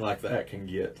anything like that can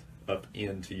get up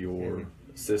into your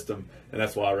system, and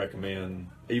that's why I recommend,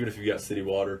 even if you've got city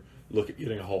water, look at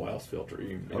getting a whole house filter.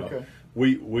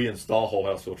 We install whole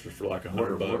house filters for like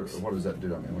 $100. What does that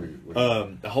do? I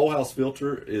mean, a whole house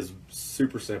filter is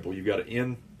super simple. You've got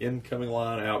an incoming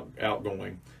line,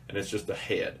 outgoing, and it's just a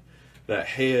head. That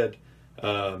head,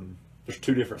 there's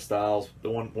two different styles.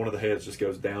 One of the heads just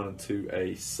goes down into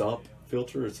a sump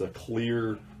filter. It's a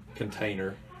clear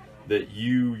container that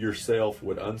you yourself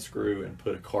would unscrew and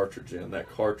put a cartridge in. That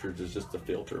cartridge is just a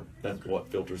filter. That's what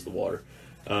filters the water.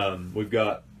 We've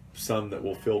got some that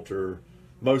will filter,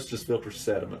 most just filter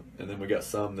sediment, and then we got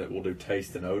some that will do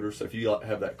taste and odor. So if you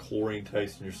have that chlorine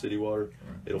taste in your city water,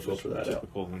 it'll filter that out.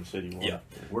 Typical in city water. Yeah.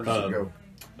 Where does it go?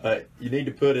 You need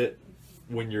to put it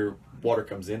when your water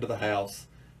comes into the house.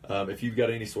 If you've got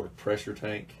any sort of pressure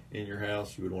tank in your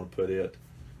house, you would want to put it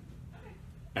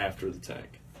after the tank.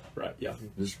 Right, yeah.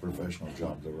 This is a professional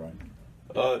job, though,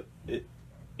 right?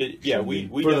 We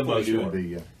for the definitely most do part.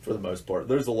 it. For the most part,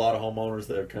 there's a lot of homeowners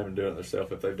that have come and do it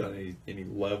themselves. If they've done any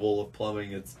level of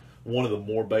plumbing, it's one of the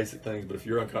more basic things. But if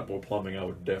you're uncomfortable with plumbing, I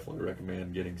would definitely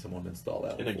recommend getting someone to install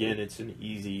that. And again, it's an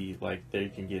easy, like, they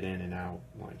can get in and out.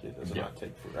 Like, it does not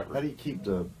take forever. How do you keep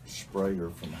the sprayer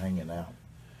from hanging out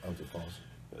of the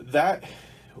faucet? That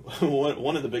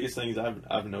one of the biggest things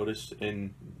I've noticed,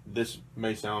 and this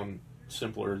may sound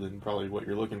simpler than probably what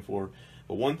you're looking for,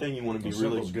 but one thing you want to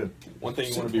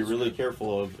be really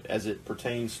careful of as it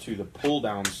pertains to the pull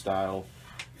down style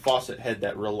faucet head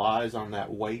that relies on that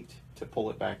weight to pull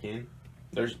it back in.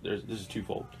 This is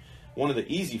twofold. One of the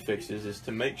easy fixes is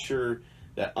to make sure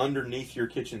that underneath your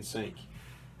kitchen sink,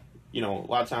 you know, a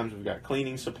lot of times we've got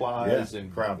cleaning supplies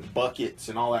and crowded buckets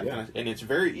and all that kind of, and it's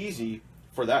very easy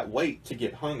for that weight to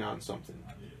get hung on something.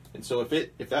 And so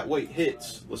if that weight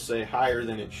hits, let's say, higher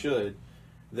than it should,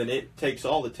 then it takes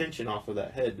all the tension off of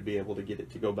that head to be able to get it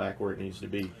to go back where it needs to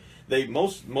be.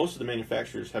 Most of the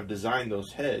manufacturers have designed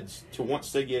those heads to,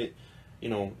 once they get, you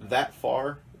know, that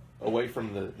far away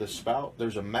from the spout,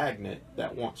 there's a magnet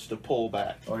that wants to pull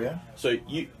back. Oh yeah. So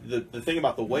the thing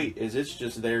about the weight is it's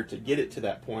just there to get it to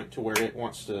that point to where it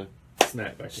wants to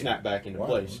snap back into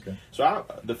place. Okay. So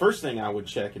the first thing I would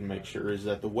check and make sure is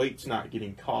that the weight's not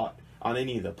getting caught on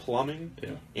any of the plumbing,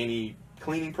 any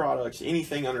cleaning products,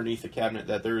 anything underneath the cabinet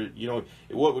that there, you know,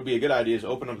 what would be a good idea is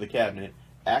open up the cabinet,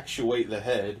 actuate the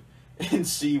head, and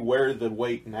see where the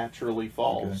weight naturally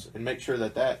falls, and make sure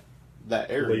that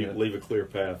area leave a clear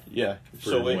path. Yeah,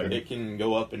 so it can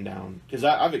go up and down. Because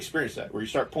I've experienced that where you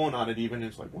start pulling on it, even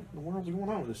it's like, what in the world's going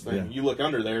on with this thing? Yeah. You look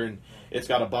under there and it's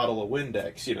got a bottle of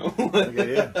Windex, you know.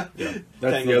 Yeah.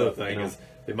 That's the other thing, you know. is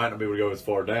it might not be able to go as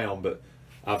far down, but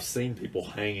I've seen people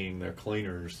hanging their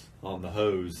cleaners on the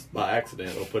hose by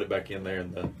accident. They'll put it back in there,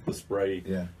 and the spray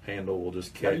handle will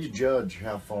just catch. How do you judge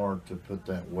how far to put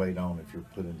that weight on if you're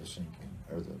putting the sink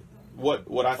in, or the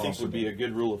what I think would be a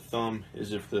good rule of thumb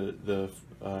is if the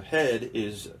head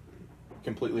is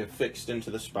completely affixed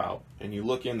into the spout, and you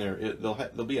look in there,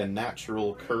 there'll be a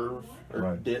natural curve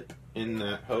or dip in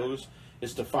that hose.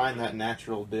 Is to find that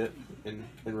natural dip and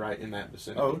right in that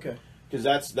vicinity. Oh, okay. Because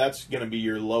that's going to be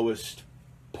your lowest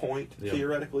point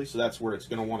theoretically, so that's where it's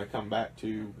going to want to come back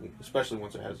to, especially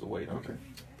once it has the weight on it.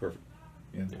 Perfect.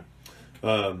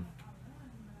 Yeah.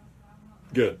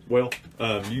 Good. Well,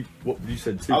 you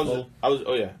said two pole?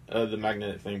 The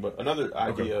magnetic thing. But another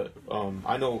idea,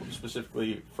 I know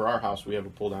specifically for our house we have a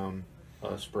pull down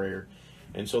sprayer,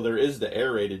 and so there is the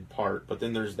aerated part, but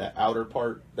then there's that outer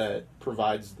part that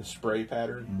provides the spray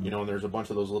pattern. You know, and there's a bunch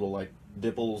of those little like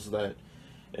dipples that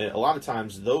a lot of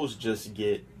times those just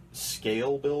get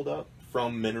scale buildup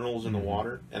from minerals in the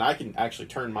water, and I can actually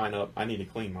turn mine up. I need to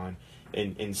clean mine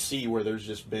and see where there's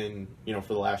just been, you know,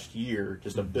 for the last year,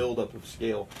 just a buildup of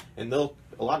scale, and a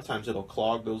lot of times it'll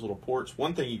clog those little ports.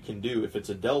 One thing you can do, if it's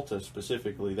a Delta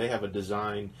specifically, they have a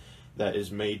design that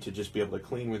is made to just be able to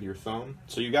clean with your thumb.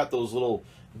 So you got those little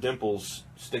dimples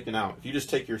sticking out. If you just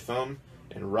take your thumb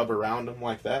and rub around them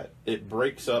like that, it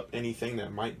breaks up anything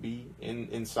that might be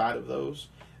inside of those,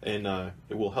 and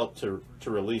it will help to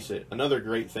release it. Another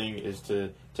great thing is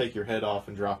to take your head off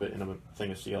and drop it in a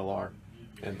thing of CLR.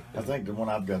 And I think the one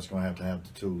I've got is going to have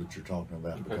the tool that you're talking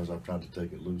about, because I've tried to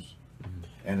take it loose.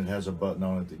 And it has a button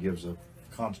on it that gives a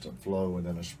constant flow and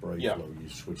then a spray flow. You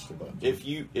switch the button. If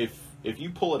you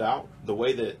pull it out, the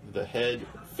way that the head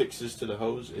fixes to the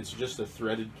hose, it's just a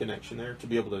threaded connection there to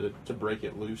be able to break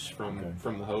it loose from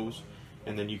the hose,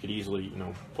 and then you could easily, you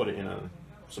know, put it in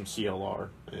some CLR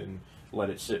and let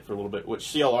it sit for a little bit. Which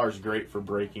CLR is great for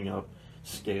breaking up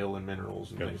scale and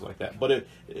minerals and things like that. But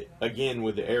again,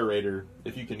 with the aerator,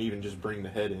 if you can even just bring the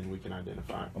head in, we can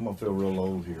identify. I'm gonna feel real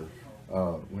old here.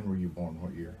 When were you born?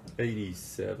 What year?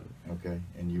 87. Okay,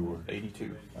 and you were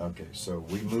 82. Okay, so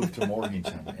we moved to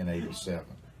Morganton in '87,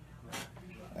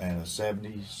 and a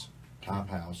 '70s type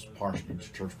house,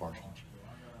 parsonage, church parsonage.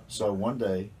 So one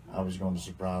day I was going to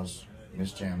surprise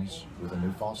Miss Janice with a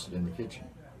new faucet in the kitchen.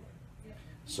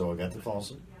 So I got the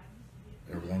faucet,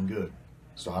 everything good.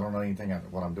 So I don't know anything about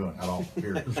what I'm doing at all,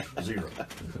 period, zero,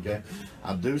 okay?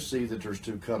 I do see that there's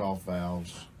two cutoff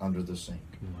valves under the sink,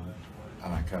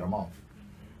 and I cut them off.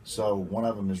 So one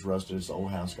of them is rusted. It's an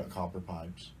old house, got copper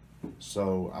pipes.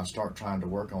 So I start trying to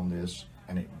work on this,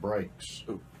 and it breaks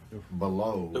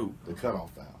below the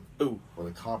cutoff valve, where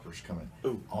the copper's coming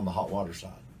on the hot water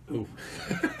side.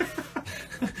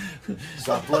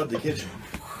 So I flood the kitchen.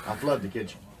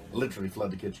 Literally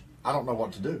flood the kitchen. I don't know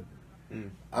what to do.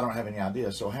 I don't have any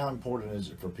idea. So how important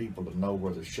is it for people to know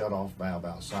where the shut-off valve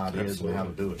outside is and how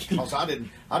to do it? Because I didn't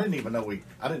even know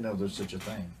I didn't know there's such a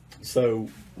thing. So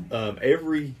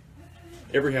every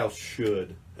house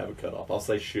should have a cutoff. I'll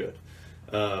say should.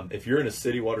 If you're in a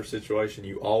city water situation,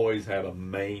 you always have a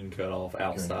main cutoff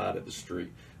outside at the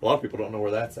street. A lot of people don't know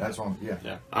where that's at. That's one.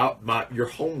 Yeah. Your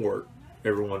homework,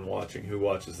 everyone watching who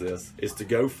watches this, is to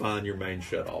go find your main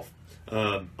shutoff.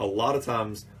 A lot of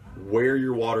times, where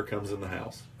your water comes in the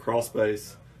house, crawl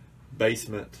space,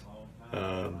 basement,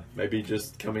 maybe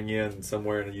just coming in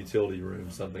somewhere in a utility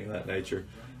room, something of that nature,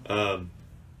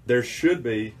 there should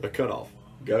be a cutoff.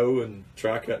 Go and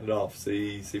try cutting it off.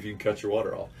 See if you can cut your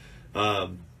water off.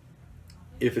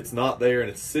 If it's not there and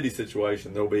it's a city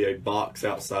situation, there'll be a box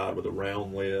outside with a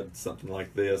round lid, something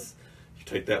like this. You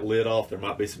take that lid off. There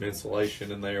might be some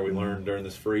insulation in there. We learned during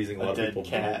this freezing, a lot of people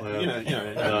cat.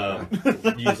 don't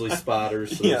have. Usually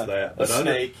spiders, so there's that. A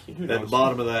snake. At the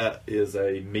bottom of that is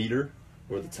a meter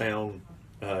where the town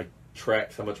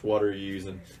tracks how much water you're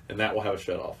using, and that will have a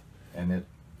shut off. And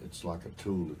it's like a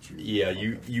tool that you... Yeah,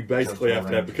 you basically have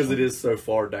to have, because it is so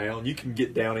far down, you can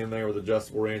get down in there with an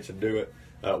adjustable wrench and do it.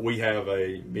 We have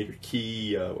a meter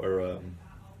key,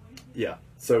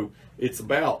 so it's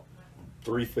about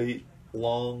 3 feet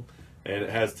long, and it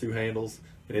has 2 handles,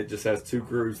 and it just has 2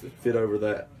 grooves that fit over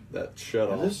that shut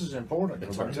off. And this is important,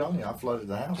 because I'm telling you, I flooded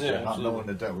the house not knowing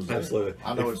that was there. Absolutely.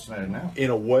 I know it's there now. In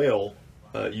a well,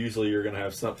 usually you're going to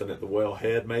have something at the well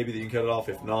head maybe that you can cut it off.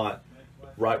 If not,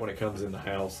 right when it comes in the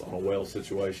house on a well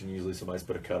situation, usually somebody's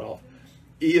put a cut off.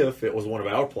 If it was one of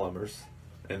our plumbers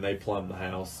and they plumb the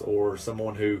house, or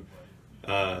someone who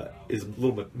is a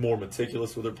little bit more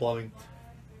meticulous with their plumbing,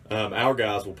 our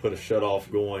guys will put a shut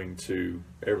off going to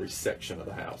every section of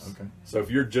the house. Okay. So if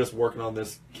you're just working on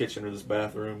this kitchen or this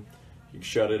bathroom, you can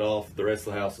shut it off. The rest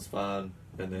of the house is fine,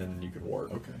 and then you can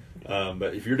work. Okay.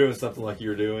 But if you're doing something like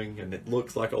you're doing, and it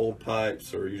looks like old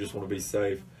pipes, or you just want to be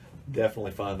safe,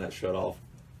 definitely find that shut off.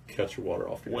 Cut your water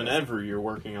off. Whenever you're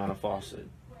working on a faucet,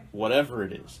 whatever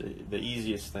it is, the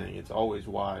easiest thing, it's always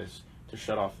wise to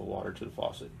shut off the water to the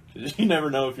faucet, because you never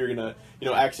know if you're gonna,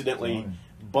 accidentally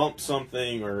bump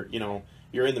something, or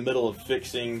you're in the middle of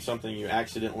fixing something, you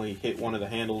accidentally hit one of the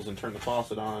handles and turn the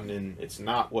faucet on, and it's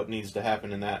not what needs to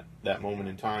happen in that moment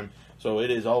in time. So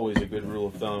it is always a good rule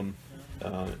of thumb,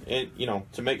 and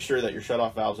to make sure that your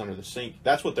shut-off valves under the sink,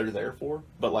 that's what they're there for.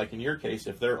 But like in your case,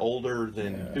 if they're older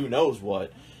than who knows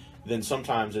what, then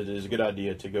sometimes it is a good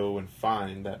idea to go and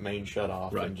find that main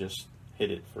shut-off and just hit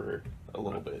it for a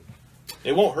little bit.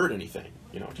 It won't hurt anything,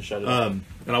 to shut it off.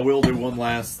 And I will do one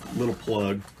last little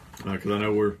plug, because I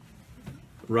know we're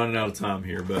running out of time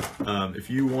here. But if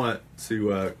you want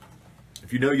to,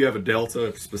 if you have a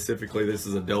Delta, specifically this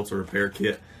is a Delta repair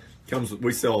kit.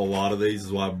 We sell a lot of these,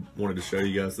 is why I wanted to show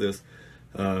you guys this.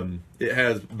 It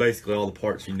has basically all the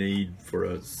parts you need for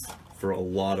a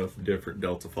lot of different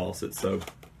Delta faucets. So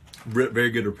very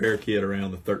good repair kit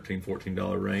around the $13,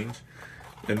 $14 range.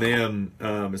 And then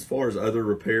as far as other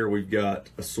repair, we've got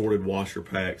assorted washer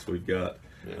packs. We've got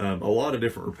a lot of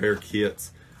different repair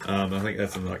kits. I think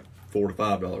that's in like $4 to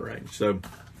 $5 range. So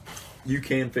you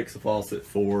can fix a faucet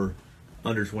for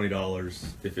under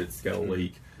 $20 if it's got a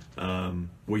leak.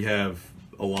 We have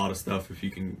a lot of stuff if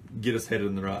you can get us headed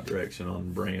in the right direction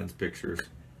on brands, pictures,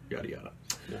 yada yada.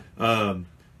 Yeah.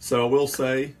 So I will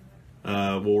say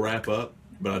we'll wrap up,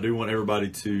 but I do want everybody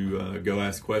to go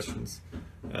ask questions.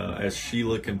 As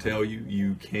Sheila can tell you,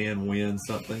 you can win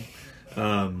something.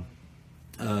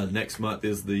 Next month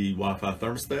is the Wi-Fi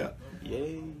thermostat.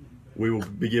 Yay! We will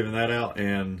be giving that out,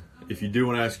 and if you do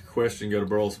want to ask a question, go to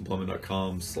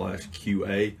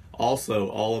burlesonplumbing.com/QA. Also,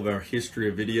 all of our history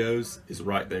of videos is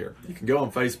right there. You can go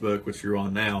on Facebook, which you're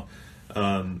on now,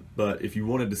 but if you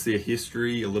wanted to see a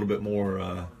history a little bit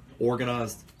more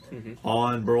organized,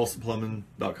 on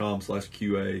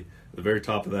burlesonplumbing.com/QA, the very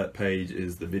top of that page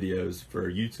is the videos for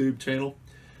our YouTube channel.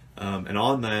 And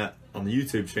on the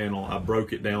YouTube channel, I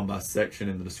broke it down by section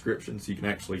in the description, so you can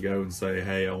actually go and say,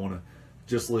 hey, I want to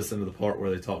just listen to the part where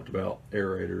they talked about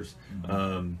aerators.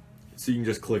 So you can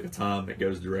just click a time, it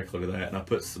goes directly to that. And I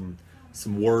put some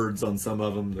words on some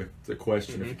of them, the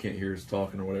question if you can't hear us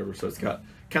talking or whatever. So it's got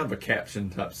kind of a caption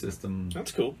type system.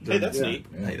 That's cool. Hey, that's neat.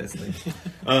 Hey, that's neat.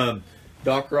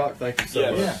 Doc Rock, thank you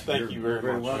so much. Yeah, thank you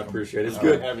very much. I appreciate it. It's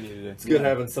good having you today. It's good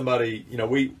having somebody,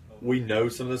 we know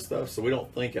some of this stuff, so we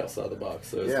don't think outside the box.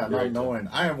 So it's not knowing.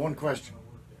 I have one question.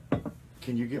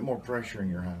 Can you get more pressure in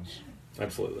your house?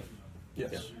 Absolutely.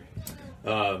 Yes.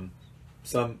 Yeah.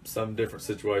 Some different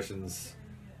situations,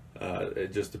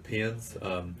 it just depends.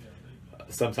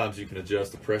 Sometimes you can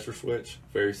adjust the pressure switch,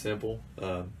 very simple,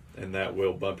 and that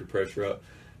will bump your pressure up.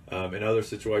 In other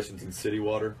situations in city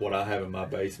water, what I have in my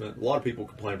basement, a lot of people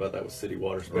complain about that with city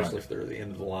water, especially if they're at the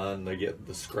end of the line, they get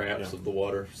the scraps of the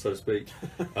water, so to speak.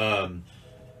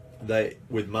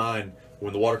 With mine,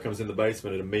 when the water comes in the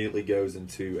basement, it immediately goes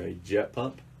into a jet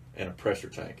pump and a pressure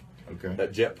tank. Okay.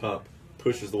 That jet pump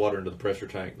pushes the water into the pressure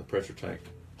tank. The pressure tank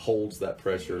holds that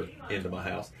pressure into my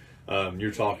house.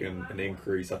 You're talking an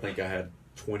increase. I think I had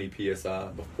 20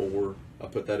 PSI before I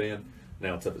put that in.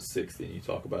 Now it's up at 60, and you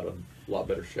talk about a lot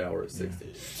better shower at 60.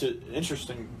 It's an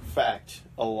interesting fact.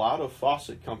 A lot of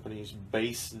faucet companies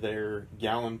base their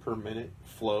gallon per minute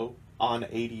flow on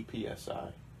 80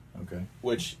 PSI. Okay.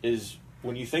 Which is,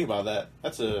 when you think about that,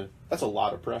 that's a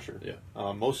lot of pressure. Yeah.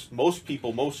 Most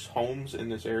homes in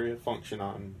this area function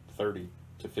on 30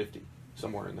 to 50,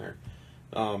 somewhere in there.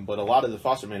 but a lot of the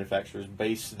faucet manufacturers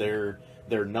base their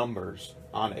numbers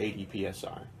on 80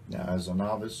 psi. Now, as a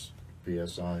novice,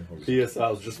 PSI. PSI, I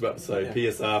was just about to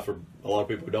say, PSI, for a lot of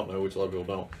people who don't know, which a lot of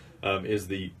people don't, is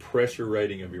the pressure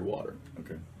rating of your water.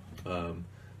 Okay.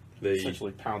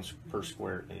 Essentially pounds per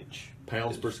square inch.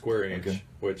 Pounds per square inch,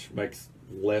 which makes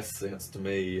less sense to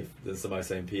me than somebody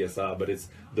saying PSI, but it's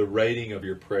the rating of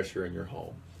your pressure in your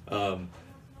home.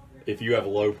 If you have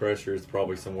low pressure, it's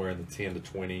probably somewhere in the 10 to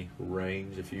 20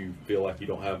 range. If you feel like you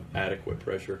don't have adequate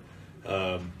pressure,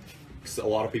 so a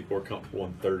lot of people are comfortable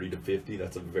in 30 to 50.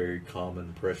 That's a very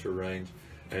common pressure range.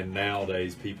 And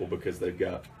nowadays, people, because they've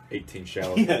got 18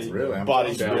 shower heads, really,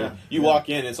 body shower. You walk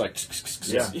in, it's like,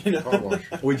 you know? Car wash.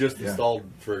 We just installed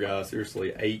for a guy,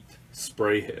 seriously, 8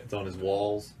 spray heads on his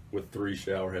walls with 3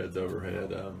 shower heads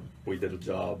overhead. We did a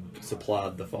job,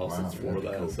 supplied the faucets for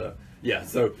that. Cool. So yeah,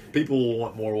 so people will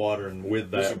want more water, and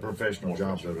with that, it's a professional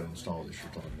job to install this.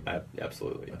 You're talking about.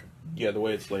 Absolutely. Yeah. Yeah, the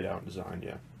way it's laid out and designed,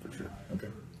 yeah, for sure. Okay.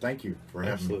 Thank you for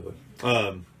having me.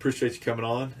 Absolutely. Appreciate you coming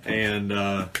on, and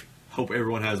hope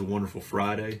everyone has a wonderful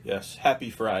Friday. Yes, happy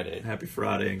Friday. Happy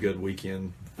Friday and good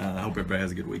weekend. I hope everybody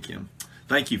has a good weekend.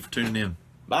 Thank you for tuning in.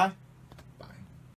 Bye.